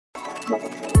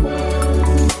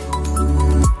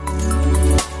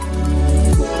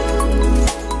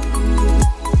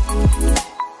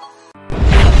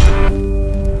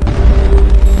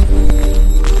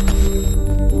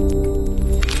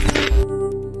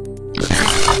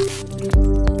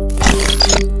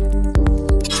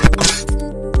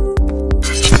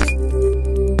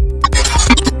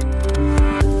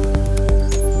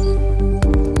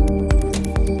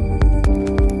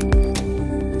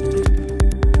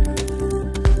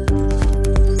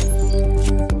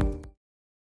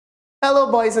Hello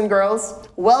boys and girls,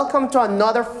 welcome to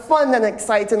another fun and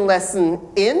exciting lesson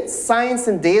in Science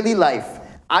in Daily Life.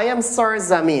 I am Sir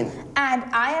Zamin. And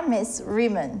I am Miss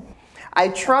Riemann. I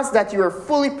trust that you are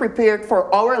fully prepared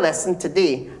for our lesson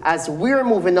today as we're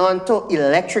moving on to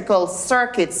electrical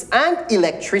circuits and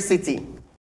electricity.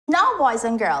 Now boys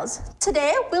and girls,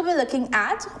 today we'll be looking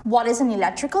at what is an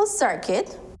electrical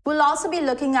circuit. We'll also be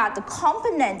looking at the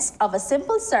components of a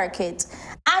simple circuit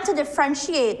and to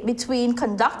differentiate between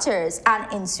conductors and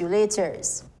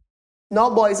insulators.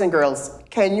 Now, boys and girls,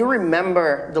 can you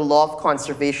remember the law of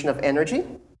conservation of energy?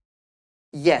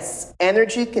 Yes,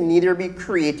 energy can neither be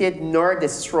created nor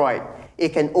destroyed.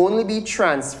 It can only be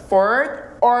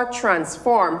transferred or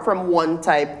transformed from one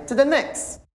type to the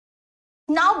next.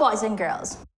 Now, boys and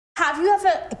girls, have you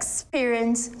ever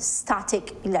experienced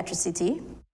static electricity?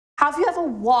 Have you ever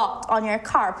walked on your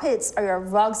carpets or your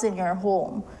rugs in your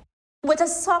home with a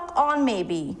sock on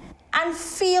maybe and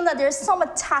feel that there's some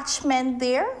attachment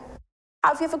there?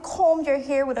 Have you ever combed your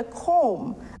hair with a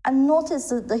comb and noticed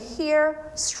that the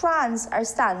hair strands are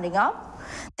standing up?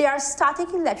 There are static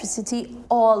electricity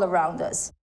all around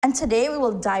us. And today we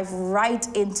will dive right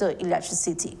into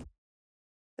electricity.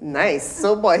 Nice.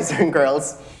 So boys and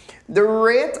girls, the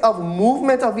rate of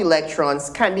movement of electrons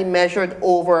can be measured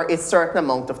over a certain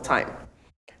amount of time.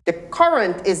 The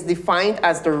current is defined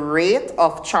as the rate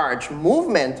of charge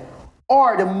movement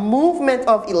or the movement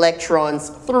of electrons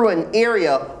through an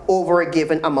area over a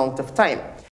given amount of time.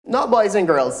 Now, boys and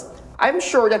girls, I'm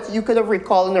sure that you could have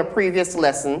recalled in our previous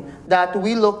lesson that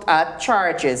we looked at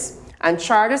charges, and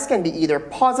charges can be either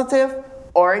positive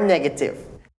or negative.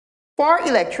 For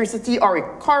electricity or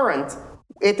a current,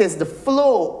 it is the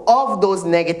flow of those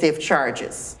negative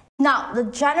charges. Now, the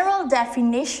general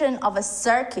definition of a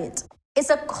circuit is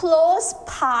a closed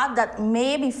path that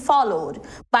may be followed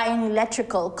by an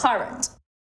electrical current.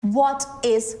 What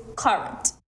is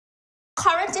current?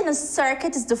 Current in a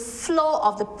circuit is the flow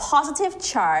of the positive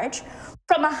charge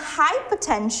from a high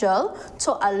potential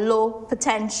to a low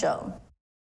potential.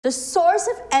 The source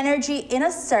of energy in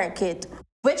a circuit,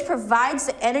 which provides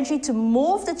the energy to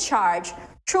move the charge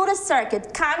through the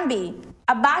circuit, can be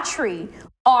a battery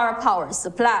or a power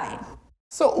supply.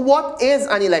 So what is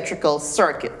an electrical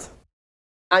circuit?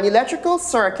 An electrical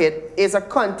circuit is a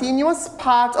continuous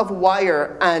path of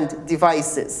wire and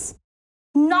devices.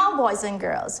 Now, boys and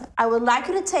girls, I would like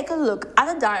you to take a look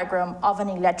at a diagram of an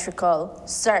electrical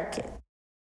circuit.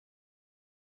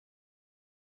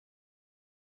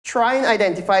 Try and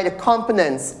identify the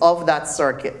components of that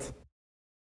circuit.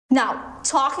 Now,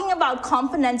 talking about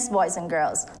components, boys and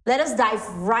girls, let us dive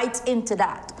right into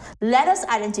that. Let us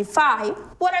identify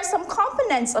what are some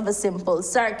components of a simple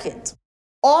circuit.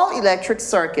 All electric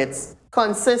circuits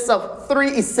consist of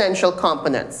three essential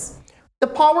components. The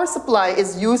power supply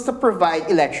is used to provide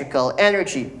electrical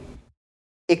energy.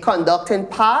 A conducting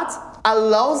path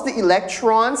allows the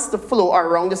electrons to flow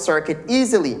around the circuit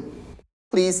easily.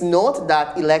 Please note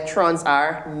that electrons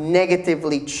are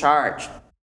negatively charged.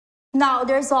 Now,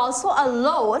 there's also a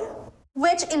load,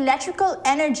 which electrical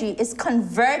energy is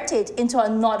converted into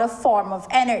another form of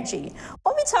energy.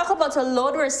 When we talk about a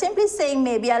load, we're simply saying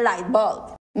maybe a light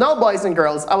bulb. Now, boys and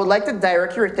girls, I would like to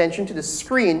direct your attention to the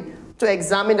screen to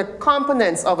examine the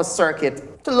components of a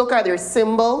circuit, to look at their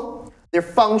symbol, their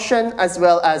function, as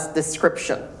well as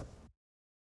description.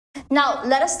 Now,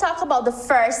 let us talk about the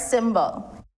first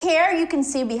symbol. Here you can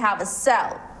see we have a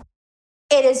cell.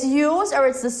 It is used, or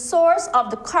it's the source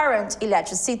of the current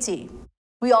electricity.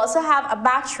 We also have a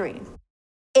battery.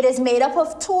 It is made up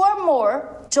of two or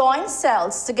more joined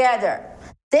cells together.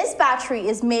 This battery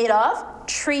is made of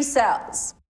 3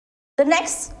 cells. The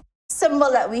next symbol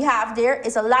that we have there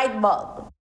is a light bulb,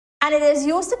 and it is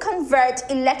used to convert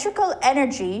electrical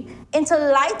energy into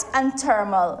light and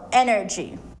thermal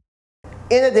energy.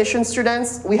 In addition,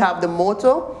 students, we have the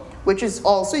motor, which is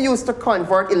also used to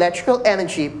convert electrical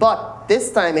energy, but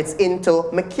this time it's into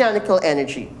mechanical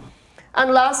energy.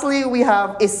 And lastly, we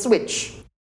have a switch.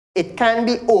 It can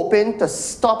be open to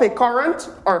stop a current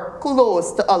or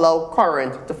closed to allow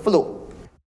current to flow.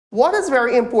 What is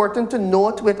very important to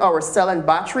note with our cell and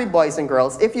battery, boys and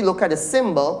girls, if you look at the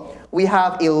symbol, we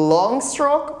have a long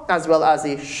stroke as well as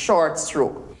a short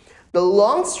stroke. The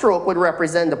long stroke would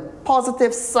represent the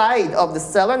positive side of the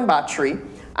cell and battery,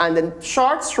 and the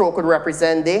short stroke would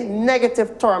represent the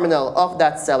negative terminal of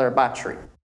that cell or battery.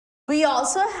 We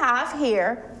also have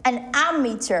here an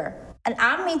ammeter. An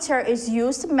ammeter is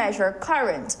used to measure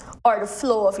current or the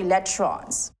flow of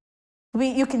electrons.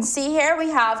 You can see here we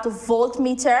have the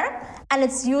voltmeter, and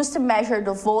it's used to measure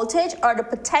the voltage or the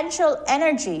potential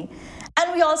energy.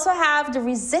 And we also have the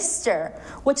resistor,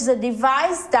 which is a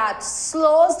device that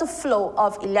slows the flow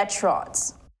of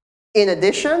electrons. In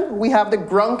addition, we have the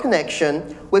ground connection,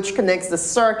 which connects the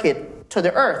circuit to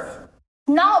the earth.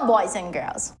 Now, boys and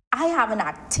girls, I have an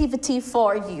activity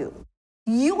for you.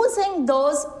 Using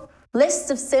those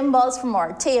lists of symbols from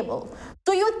our table,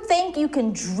 do you think you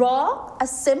can draw a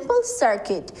simple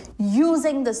circuit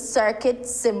using the circuit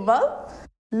symbol?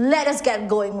 Let us get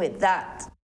going with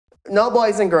that. Now,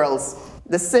 boys and girls,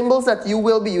 the symbols that you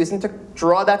will be using to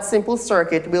draw that simple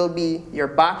circuit will be your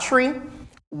battery,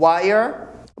 wire,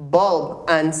 bulb,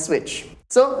 and switch.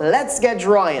 So let's get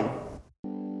drawing.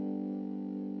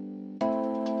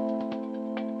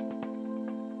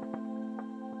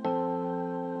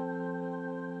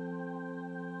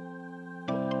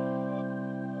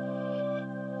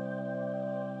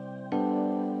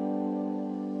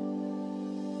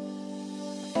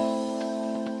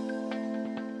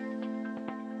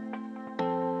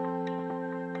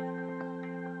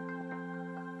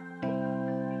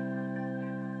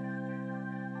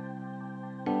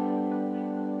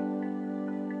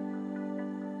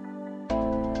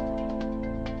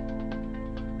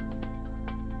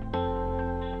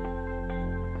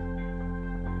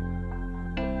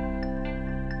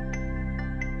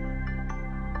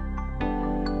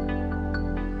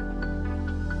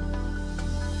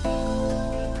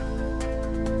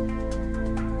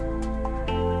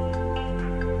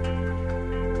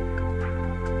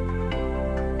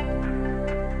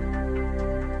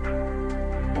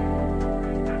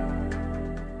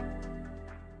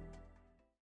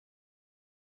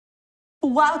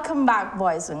 Welcome back,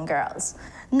 boys and girls.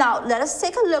 Now, let us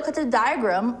take a look at the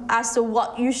diagram as to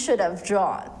what you should have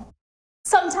drawn.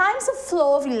 Sometimes the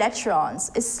flow of electrons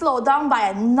is slowed down by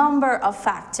a number of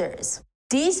factors.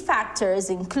 These factors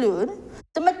include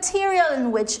the material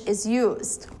in which is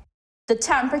used, the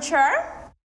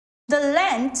temperature, the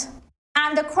length,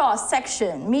 and the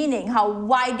cross-section, meaning how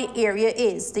wide the area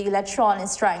is the electron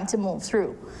is trying to move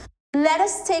through. Let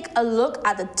us take a look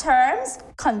at the terms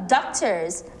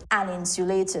conductors and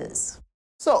insulators.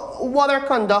 So, what are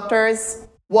conductors?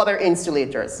 What are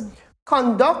insulators?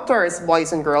 Conductors,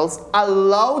 boys and girls,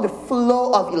 allow the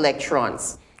flow of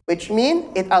electrons, which means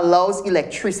it allows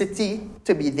electricity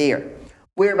to be there,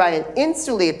 whereby an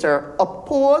insulator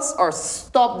opposes or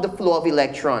stops the flow of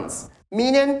electrons,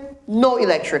 meaning no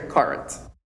electric current.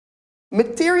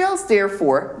 Materials,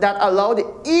 therefore, that allow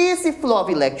the easy flow of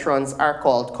electrons are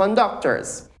called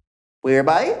conductors,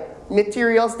 whereby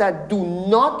materials that do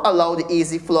not allow the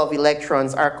easy flow of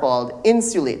electrons are called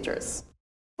insulators.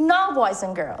 Now, boys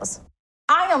and girls,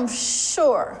 I am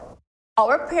sure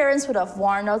our parents would have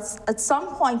warned us at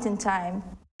some point in time,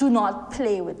 do not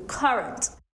play with current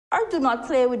or do not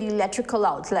play with electrical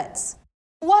outlets.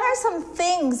 What are some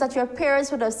things that your parents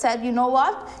would have said, you know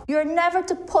what, you're never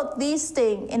to put these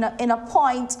things in a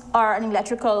point or an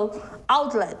electrical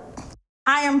outlet?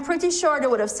 I am pretty sure they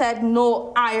would have said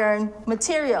no iron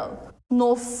material,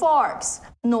 no forks,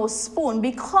 no spoon,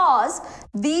 because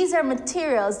these are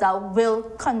materials that will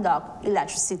conduct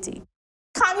electricity.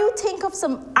 Can you think of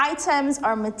some items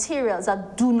or materials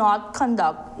that do not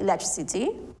conduct electricity?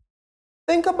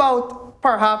 Think about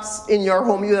perhaps in your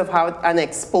home you have had an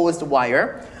exposed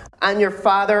wire, and your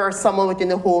father or someone within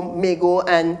the home may go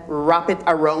and wrap it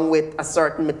around with a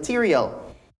certain material.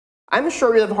 I'm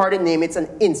sure you have heard the name, it's an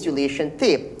insulation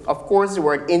tape. Of course, the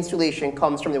word insulation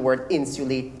comes from the word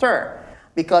insulator,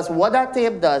 because what that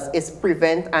tape does is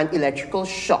prevent an electrical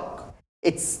shock.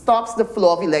 It stops the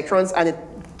flow of electrons and it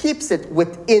keeps it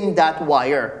within that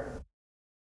wire.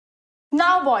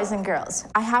 Now, boys and girls,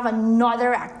 I have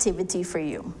another activity for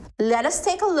you. Let us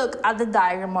take a look at the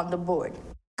diagram on the board.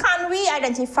 Can we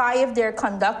identify if they're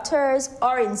conductors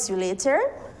or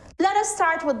insulator? Let us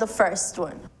start with the first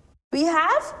one. We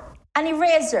have an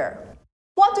eraser.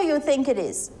 What do you think it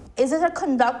is? Is it a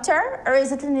conductor or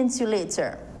is it an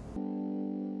insulator?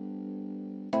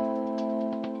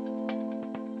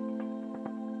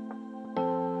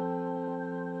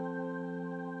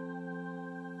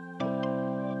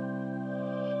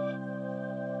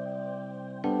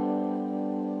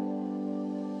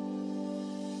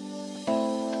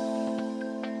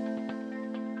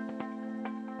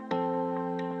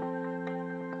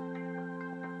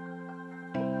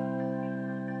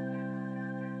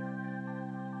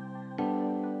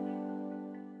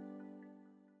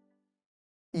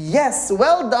 Yes,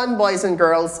 well done, boys and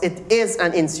girls. It is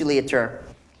an insulator.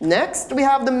 Next, we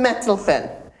have the metal pen.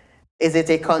 Is it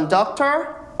a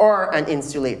conductor or an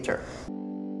insulator?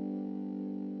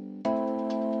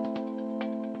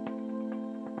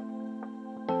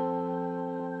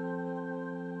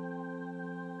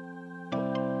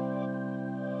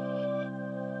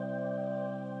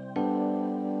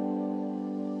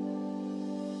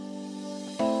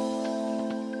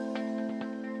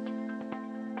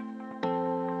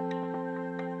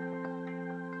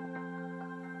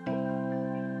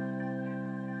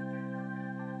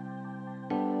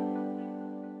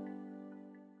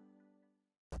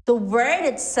 The word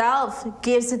itself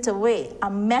gives it away, a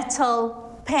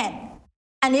metal pen.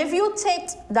 And if you take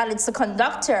that it's a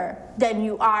conductor, then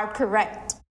you are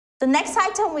correct. The next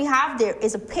item we have there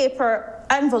is a paper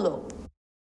envelope.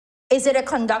 Is it a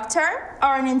conductor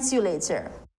or an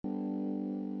insulator?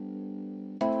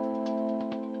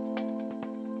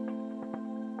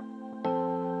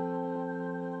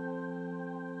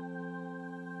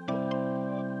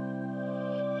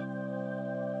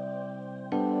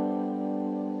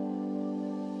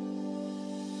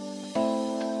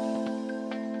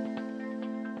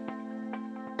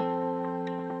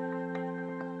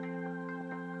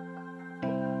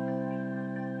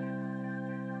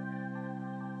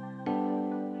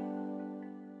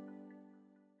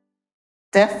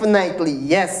 Definitely,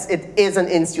 yes, it is an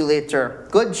insulator.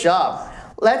 Good job.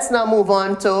 Let's now move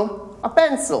on to a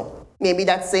pencil. Maybe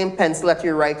that same pencil that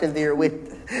you're writing there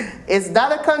with. Is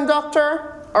that a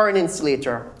conductor or an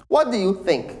insulator? What do you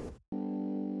think?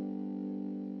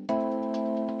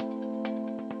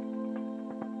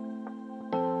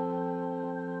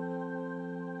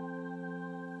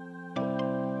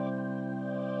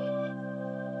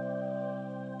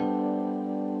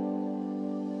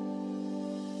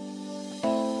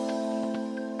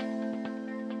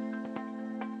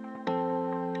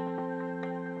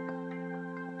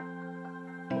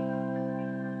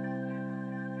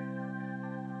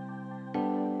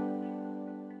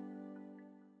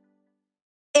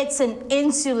 It's an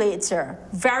insulator.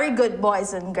 Very good,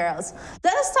 boys and girls.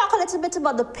 Let us talk a little bit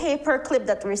about the paper clip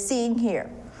that we're seeing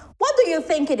here. What do you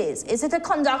think it is? Is it a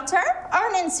conductor or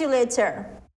an insulator?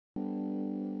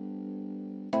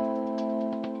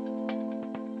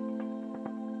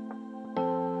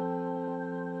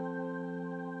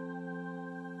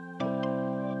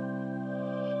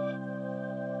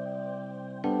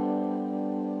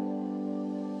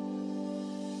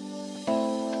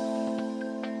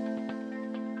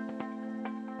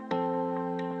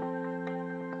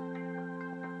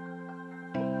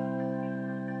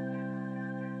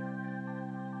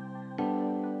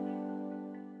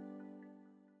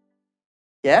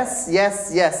 Yes,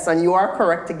 yes, yes, and you are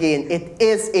correct again. It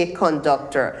is a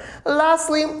conductor.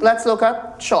 Lastly, let's look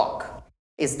at chalk.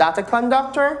 Is that a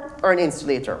conductor or an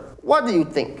insulator? What do you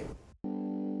think?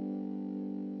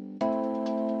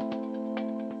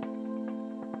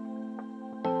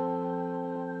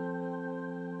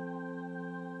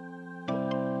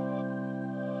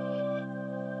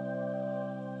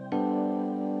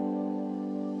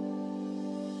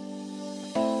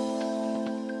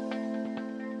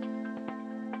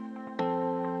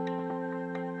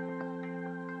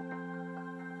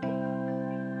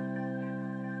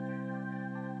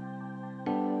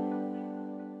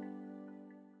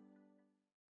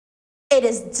 It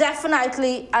is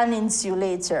definitely an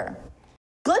insulator.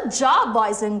 Good job,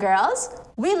 boys and girls.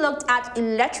 We looked at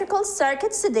electrical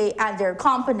circuits today and their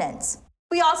components.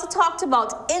 We also talked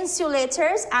about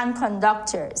insulators and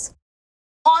conductors.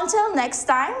 Until next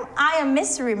time, I am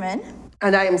Miss Riemann.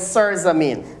 And I am Sir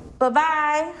Zamin.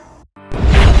 Bye-bye.